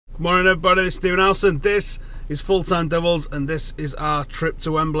Morning everybody, this is Stephen Alson. This is Full Time Devils and this is our trip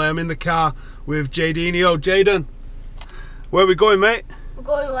to Wembley. I'm in the car with Jadinho. Jaden, where are we going, mate? We're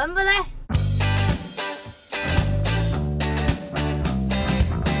going to Wembley.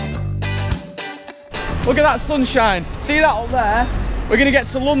 Look at that sunshine. See that up there? We're going to get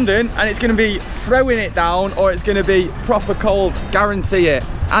to London and it's going to be throwing it down or it's going to be proper cold. Guarantee it.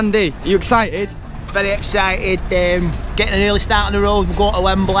 Andy, are you excited? Very excited. Getting an early start on the road. We're going to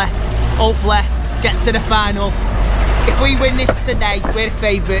Wembley. Hopefully get to the final. If we win this today, we're the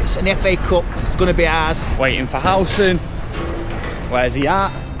favourites and the FA Cup is going to be ours. Waiting for Howson. Where's he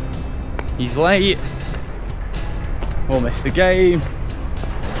at? He's late. We'll miss the game.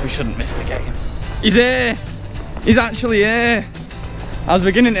 We shouldn't miss the game. He's here. He's actually here. I was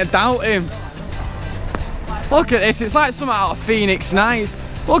beginning to doubt him. Look at this. It's like something out of Phoenix Nights.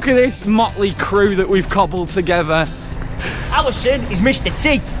 Look at this motley crew that we've cobbled together. Alison is Mr.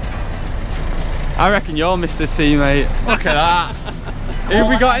 T. I reckon you're Mr. T, mate. Look at that. Who have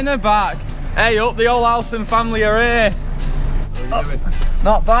we got in the back? Hey up, the old Alson family are here.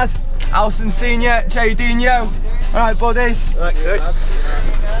 Not bad. Alson Senior, Jadinho. Alright, buddies.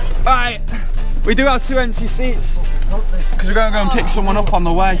 Right, we do have 2 empty seats because we're going to go and pick someone up on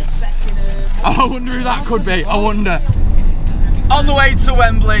the way. I wonder who that could be. I wonder. On the way to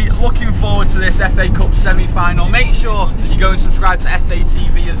Wembley, looking forward to this FA Cup semi-final. Make sure you go and subscribe to FA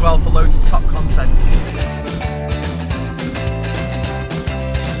TV as well for loads of top content.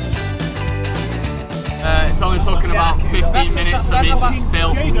 It's only taken about 15 minutes for me to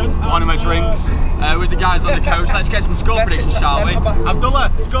spill one of my drinks with the guys on the coach. Let's get some score predictions, shall we?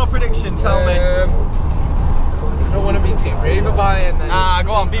 Abdullah, score prediction, tell me. I don't want to be too brave about it. And then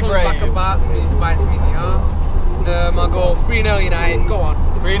go on, be brave. Back and bites me in the arse. I'll go 3-0 United, go on.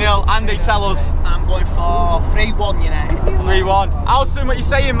 3-0, Andy, tell us. I'm going for 3-1 United. 3-1. Alson, what you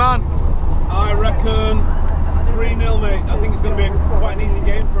saying, man? I reckon 3-0, mate. I think it's going to be quite an easy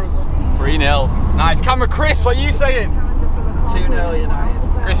game for us. 3-0. Nice. Camera Chris, what are you saying? 2-0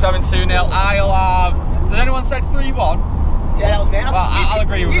 United. Chris having 2-0. I'll have... Has anyone said 3-1? Yeah, that was me. I'll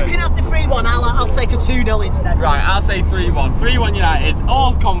agree with you. You can have the 3-1, I'll take a 2-0 instead. Right, I'll say 3-1. 3-1 United.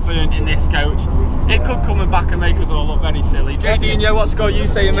 All confident in this coach. It could come back and make us all look very silly. Jadinho, what score are you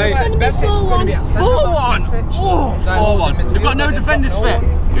saying, mate? It's going to be 4-1. 4-1! Oh, 4-1. They've got no defenders fit.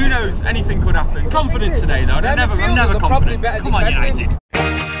 Who knows? Anything could happen. Confident today, though. I'm never confident. Come on, United.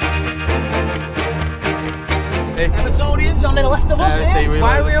 Evertonians on the left of us. See, we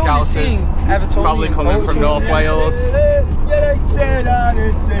Why are we only seeing Everton? Probably coming from North Wales.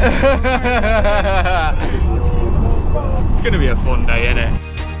 It's going to be a fun day, isn't it?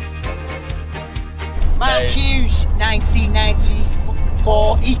 Mark Hughes,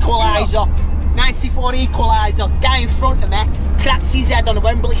 1994 equaliser. 94 equaliser. Guy in front of me cracked his head on the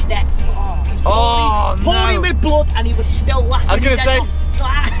Wembley steps. Pouring with blood, and he was still laughing. I was going to say.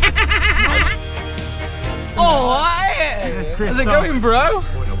 Oh, how's it going, bro?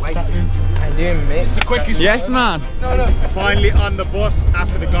 How you doing, mate? It's the quickest. Yes, man. Finally on the bus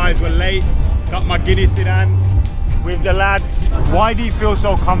after the guys were late. Got my Guinness in hand with the lads. Why do you feel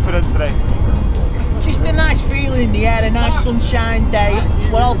so confident today? Just a nice feeling in the air, a nice sunshine day.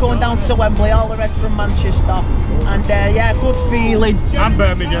 We're all going down to Wembley, all the Reds from Manchester. And yeah, good feeling. And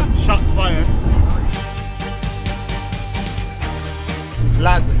Birmingham, shots fired.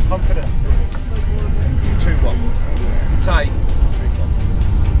 Lads, confident. 2-1. Tie.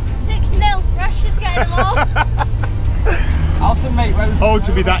 6-0. Russia's getting them all. Alson, mate. Oh,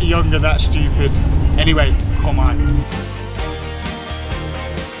 to be that young and that stupid. Anyway, come on.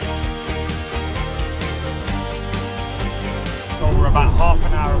 So we're about half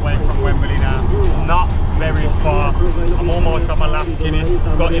an hour away from Wembley now. Not very far. I'm almost on my last Guinness.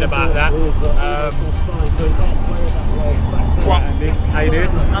 Got it about that. What, Andy? How you doing?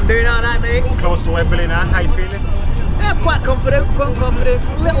 I'm doing alright, mate. Close to Wembley now. How you feeling? Yeah, I'm quite confident, A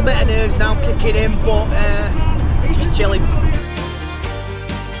little bit of nerves now kicking in, but just chilling.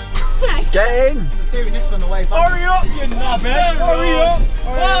 Get in. Doing this on the way back. Hurry up, you knobhead! Hurry up!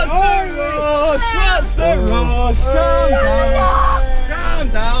 What's the rush? Calm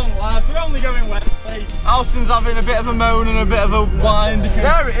down, lads. We're only going Wembley. Alson's having a bit of a moan and a bit of a whine because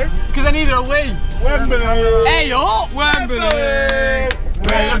there it is. Because I needed a wee. Wembley! Hey up, Wembley! We're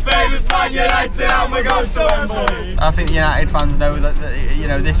the famous Man United and we're going to Wembley. I think the United fans know that you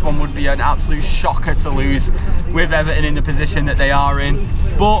know this one would be an absolute shocker to lose with Everton in the position that they are in,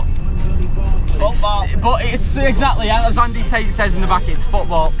 but it's exactly as Andy Tate says in the back. It's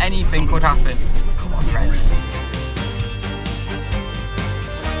football. Anything could happen. Come on, Reds.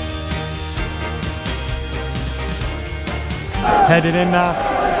 Headed in now.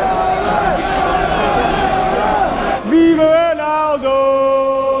 Viva Ronaldo!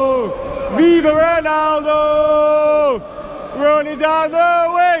 Viva Ronaldo! Running down the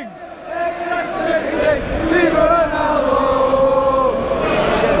wing! Viva Ronaldo!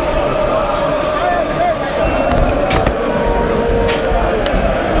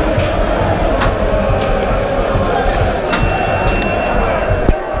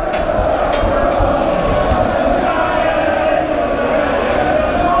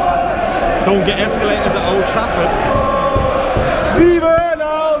 Don't get escalators at Old Trafford. Viva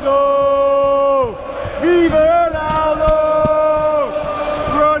Ronaldo! Viva Ronaldo!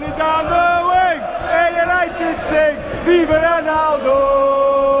 Running down the wing! A United sing! Viva Ronaldo!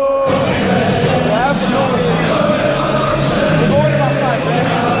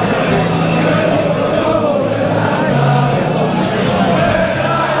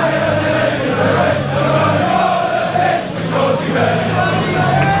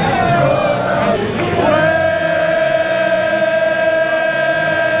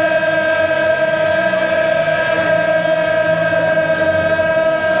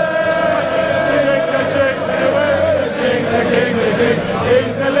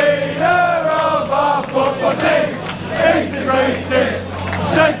 He's the leader of our football team. He's the greatest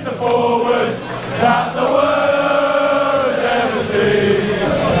centre forward that the world's ever seen.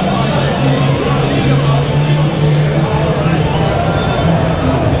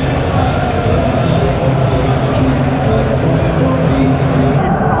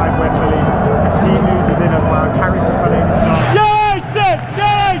 Inside Wembley, a team loses in as well. Carry the Fellaini start. United!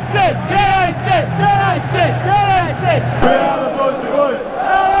 United! United! United! United! We are the boys.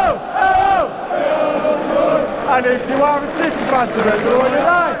 And if you are a City fan, surrender all your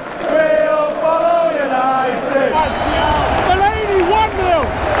life. We'll follow United. Fellaini 1-0.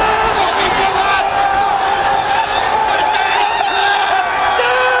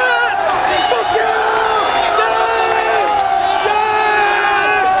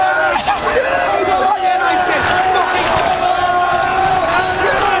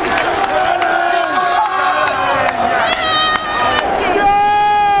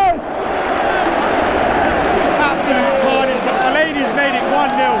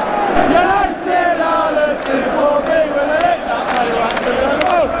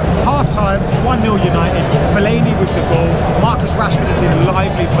 Half-time, 1-0 United. Fellaini with the goal. Marcus Rashford has been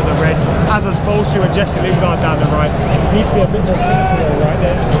lively for the Reds, as has Fosu and Jesse Lingard down the right. Needs to be a bit more clinical right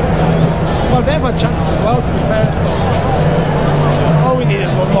there. Well, they've had chances as well, to be fair, so all we need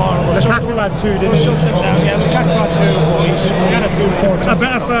is one more. Lukaku had two, didn't he? Shut them down. Yeah, Lukaku had two, but he had a few poor touches. A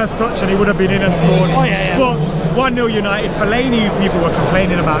better first touch and he would have been in and scored. Oh, yeah, yeah. But 1-0 United. Fellaini, people were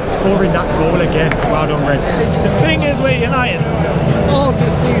complaining about scoring that goal again. Well done, Reds. The thing is with United, all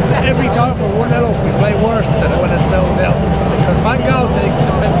this season, every time we're 1-0 up, we play worse than when it's 0-0. Because Van Gaal takes a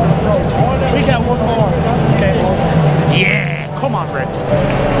defensive approach. We get one more, it's game over. Yeah, come on, Reds.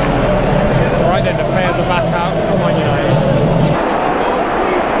 Right then, the players are back out. Come on, United.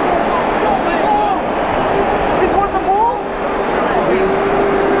 He's won the ball.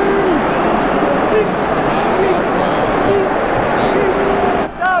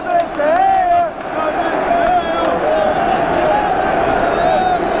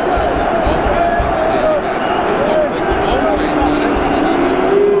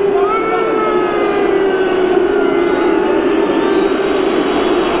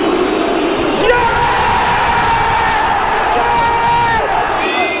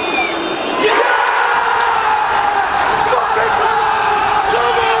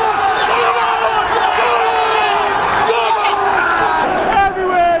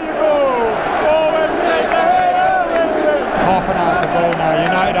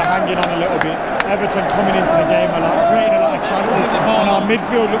 Everton coming into the game a lot, creating a lot of chances, and our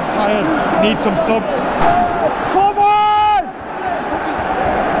midfield looks tired. Need some subs. Come on!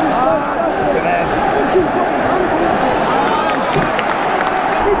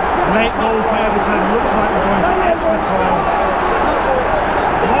 Late goal for Everton. Looks like we're going to extra time.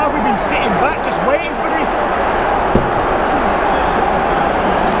 Why have we been sitting back, just waiting for this?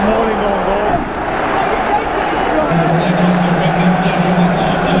 Smalling on goal.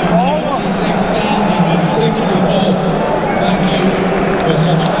 Thank you for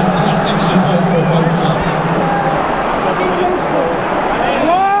such fantastic support for both clubs. 7 minutes to go.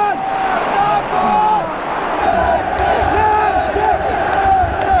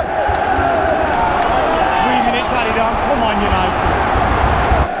 3 minutes added on. Come on,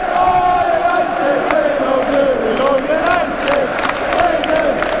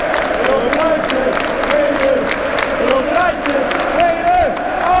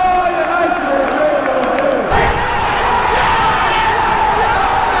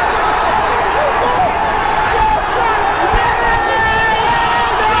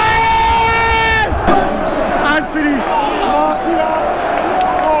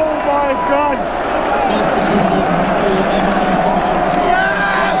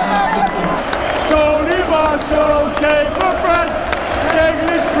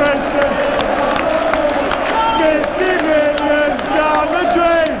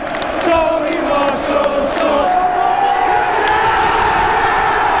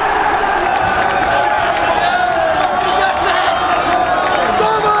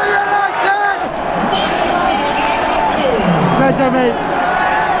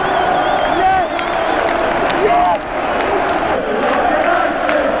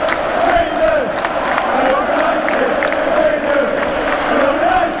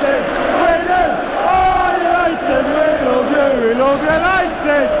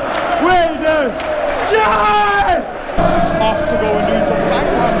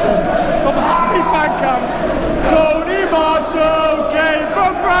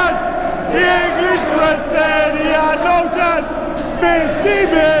 50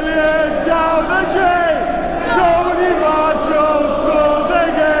 million down the drain. Tony Marshall scores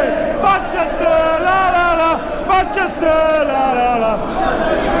again. Manchester, la la la. Manchester, la la la.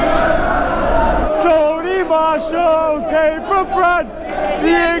 Tony Marshall came from France.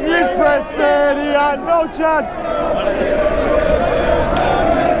 The English press said he had no chance.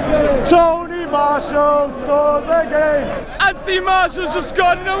 Tony Marshall scores again. Anthony Marshall's just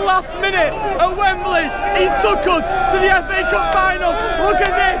scored in the last minute at Wembley. He's took us to the FA Cup final. Look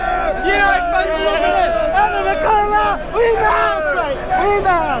at this. United fans love it. Out of the corner. We bounce, mate. We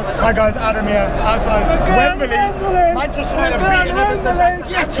bounce. Hi guys, Adam here, outside Wembley. Manchester United beating Everton.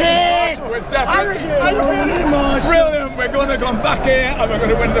 We're definitely brilliant. We're going to come back here and we're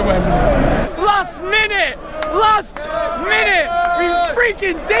going to win the Wembley. Last minute. We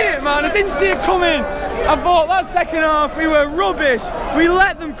freaking did it, man. I didn't see it coming. I thought that second half we were rubbish. We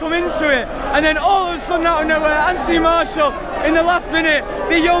let them come into it, and then all of a sudden out of nowhere, Anthony Marshall in the last minute,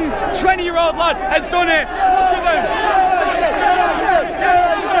 the young 20-year-old lad has done it. Look at them.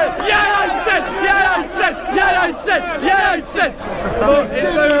 Look,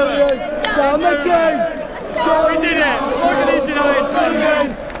 it's over. Down the chain. We did it. Look at these United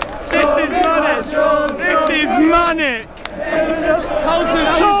fans. This is manic.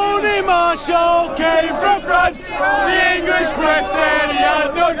 Tony Marshall came from France. The English press said he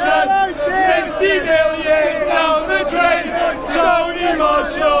had no chance. 50 million down the drain. Tony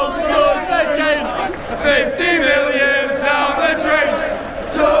Marshall scores again. 50 million down the drain.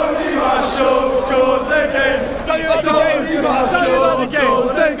 Tony Marshall scores again. Tell me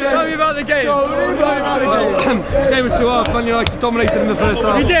about the game. This game was 2 halves. Man United dominated in the first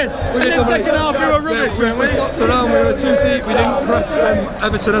half. We did. We In the second half we were rubbish, weren't we? flopped around, we were too deep, we didn't press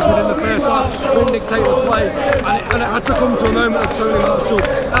Everton as we did in the first half, we didn't dictate the play, and it had to come to a moment of Tony Marshall,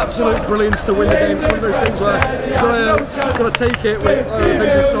 absolute brilliance to win the game. It's one of those things where you've got to take it with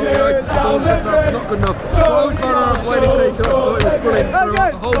United's performance, not good enough. But I was glad I played and taken it, I thought it was brilliant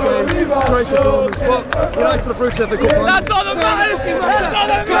throughout the whole game, great performance, but United are through to the Cup. That's all that matters! That's all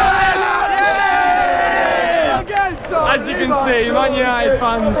that matters! As you can see, Man United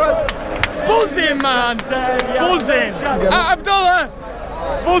fans buzzing, man! Buzzing! Abdullah!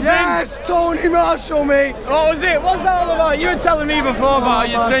 Buzzing! Yes, Tony Marshall, mate! What was it? What's that all about? You were telling me before about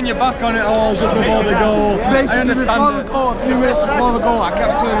you turn your back on it all just before the goal. Basically, before the goal, a few minutes before the goal, I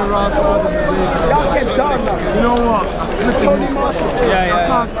kept turning around to others and you know what? I flipping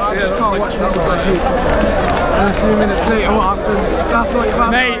I just can't watch football like hate football. And a few minutes later, what happens? That's what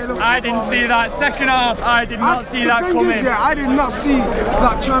you've Mate, I didn't see that. Second half, I did not see that coming. I did not see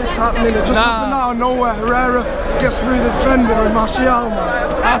that chance happening. It just happened out of nowhere. Herrera gets through the defender and Martial, man.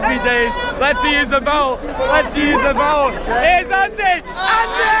 Happy days. Let's see who's about. Let's see who's about. Here's Andy.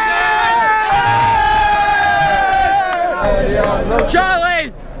 Andy!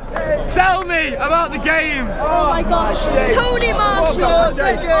 Charlie, tell me about the game. Oh my gosh, Tony Marshall,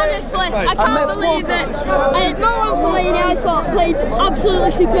 honestly, I can't believe it. Mohan Fellaini, I thought, played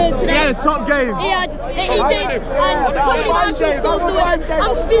absolutely superb today. He had a top game. He did, and Tony Marshall scores the winner.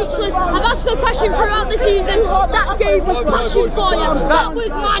 I'm speechless. I've asked the question throughout the season. That game was passion for you. That was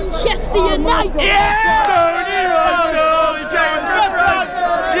Manchester United. Yeah! Tony Marshall came from France.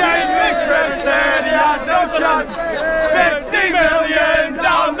 The English press said he had no chance. 50 million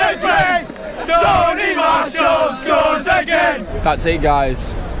down the drain. Tony Marshall scores again. That's it,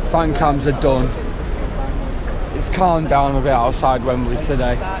 guys. Fan cams are done. It's calmed down a bit outside Wembley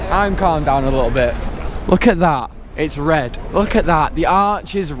today. I'm calmed down a little bit. Look at that. It's red. Look at that. The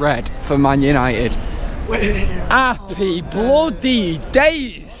arch is red for Man United. Happy bloody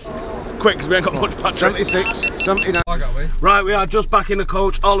days. Quick, because we ain't got much battery. 76, 79. Right, we are just back in the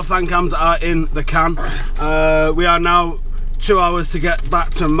coach. All the fan cams are in the can. We are now 2 hours to get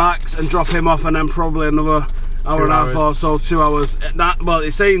back to Max and drop him off, and then probably another hour and a half or so, 2 hours. Well,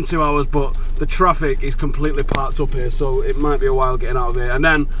 it's saying 2 hours, but the traffic is completely parked up here, so it might be a while getting out of here. And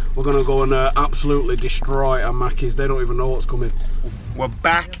then we're going to go and absolutely destroy our Mackies. They don't even know what's coming. We're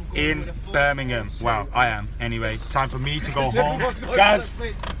back in Birmingham. Well, I am. Anyway, time for me to go home. Guys,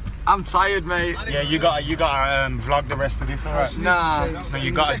 I'm tired, mate. yeah, you gotta vlog the rest of this, alright? Nah. No,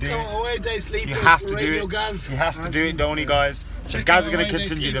 you gotta do it. You have to do it. You have to do it, don't you, guys? So guys are gonna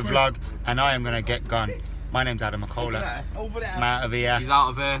continue the vlog, and I am gonna get gone. My name's Adam McCullough. I'm out of here. He's out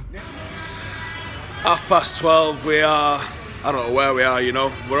of here. 12:30, we are, I don't know where we are, you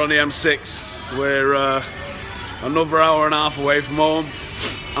know. We're on the M6. We're another hour and a half away from home.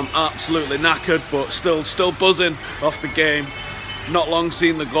 I'm absolutely knackered, but still buzzing off the game. Not long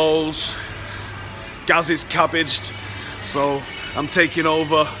seen the goals. Gaz is cabbaged, so I'm taking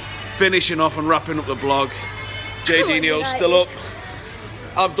over, finishing off and wrapping up the vlog. JDinio's still up.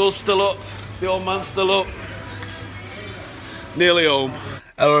 Abdul's still up. The old man's still up. Nearly home.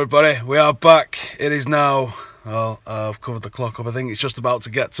 Hello everybody, we are back. It is now, well, I've covered the clock up. I think it's just about to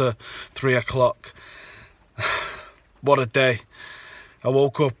get to 3 o'clock. What a day. I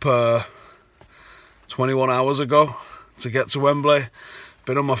woke up 21 hours ago to get to Wembley.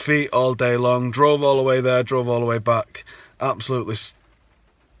 Been on my feet all day long. Drove all the way there, drove all the way back. Absolutely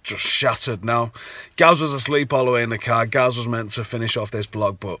just shattered now. Gaz was asleep all the way in the car. Gaz was meant to finish off this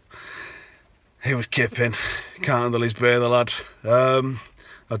vlog, but he was kipping. Can't handle his beer, the lad.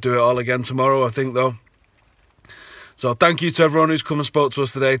 I'll do it all again tomorrow, I think, though. So thank you to everyone who's come and spoke to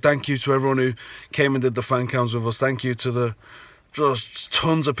us today. Thank you to everyone who came and did the fan cams with us. Thank you to the just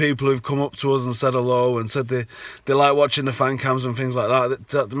tons of people who've come up to us and said hello and said they like watching the fan cams and things like that.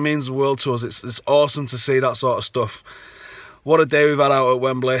 That means the world to us. It's awesome to see that sort of stuff. What a day we've had out at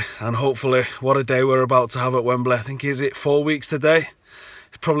Wembley, and hopefully what a day we're about to have at Wembley. I think, is it 4 weeks today?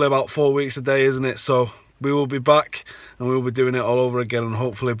 It's probably about 4 weeks a day, isn't it? So we will be back and we will be doing it all over again and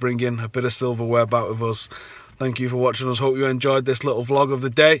hopefully bringing a bit of silverware back with us. Thank you for watching us. Hope you enjoyed this little vlog of the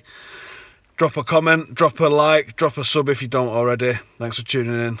day. Drop a comment, drop a like, drop a sub if you don't already. Thanks for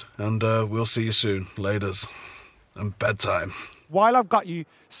tuning in, and we'll see you soon. Laters and bedtime. While I've got you,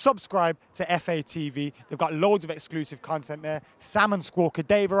 subscribe to FA TV. They've got loads of exclusive content there. Sam and Squawker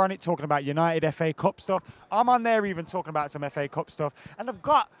Dave are on it talking about United FA Cup stuff. I'm on there even talking about some FA Cup stuff. And I've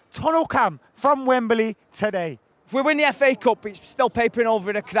got Tunnel Cam from Wembley today. If we win the FA Cup, it's still papering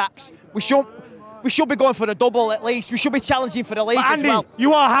over the cracks. We should be going for the double at least. We should be challenging for the league Andy, as well.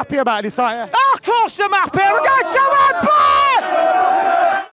 You are happy about this, aren't you? Oh, of course I'm happy. We're going to Wembley!